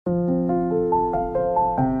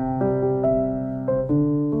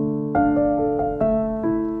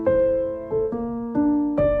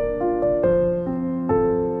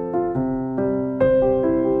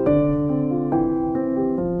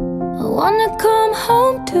come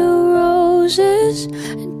home to roses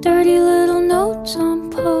and dirty little notes on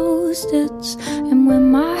post-its. And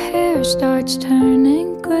when my hair starts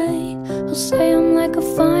turning gray, I'll say I'm like a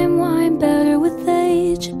fine wine, better with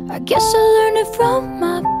age. I guess I learned it from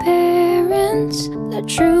my parents, that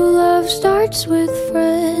true love starts with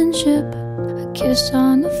friendship. A kiss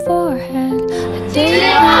on the forehead, a date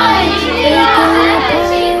night,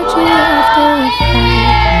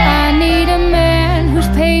 I need a man who's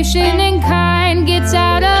patient and kind, gets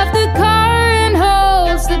out of the car and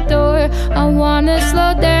holds the door. I wanna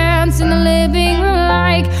slow dance in the living room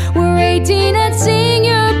like we're 18 and sing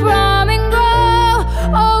your prom and grow.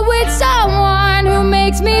 Oh, with someone who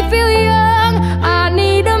makes me feel young. I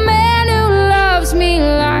need a man who loves me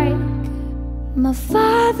like my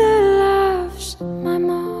father loves my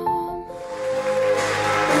mom.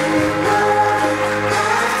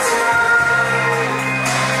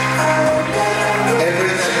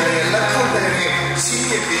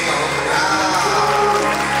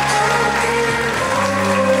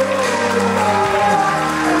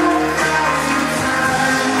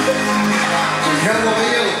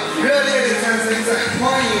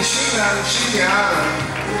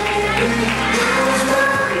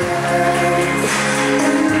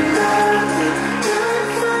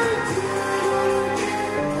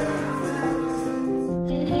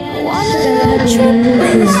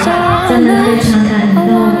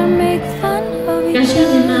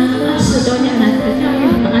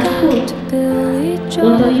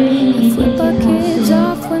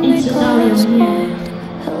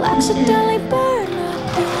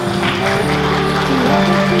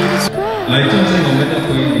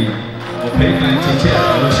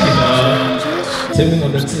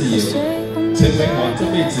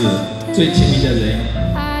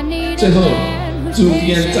最后，祝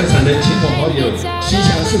愿在场的亲朋好友心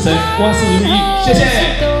想事成，万事如意，谢谢。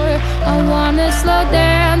I wanna slow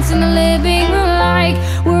dance in the living room like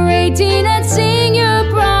we're 18 and sing your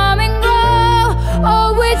prom and grow.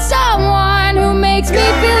 Oh, with someone who makes me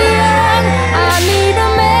feel young. I need a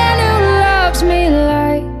man who loves me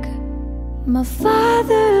like my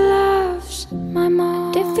father loves my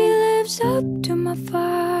mom. If he lives up to my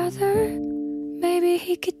father, maybe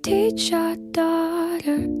he could teach our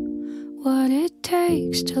daughter what it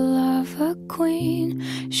takes to love a queen.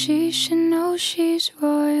 She should know she's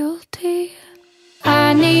royalty.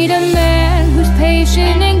 I need a man who's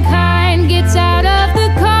patient and kind, gets out of the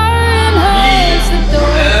car and holds the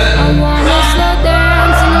door. I wanna slow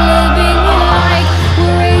dance in the living room like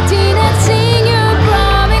we're 18 and sing your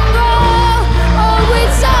prom and grow. Oh,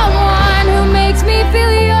 with someone who makes me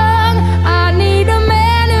feel young. I need a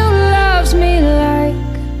man who loves me like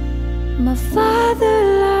my father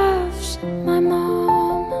loves my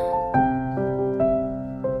mom.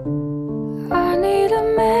 I need a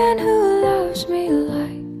man who loves me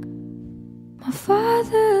like my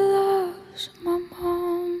father loves my mom.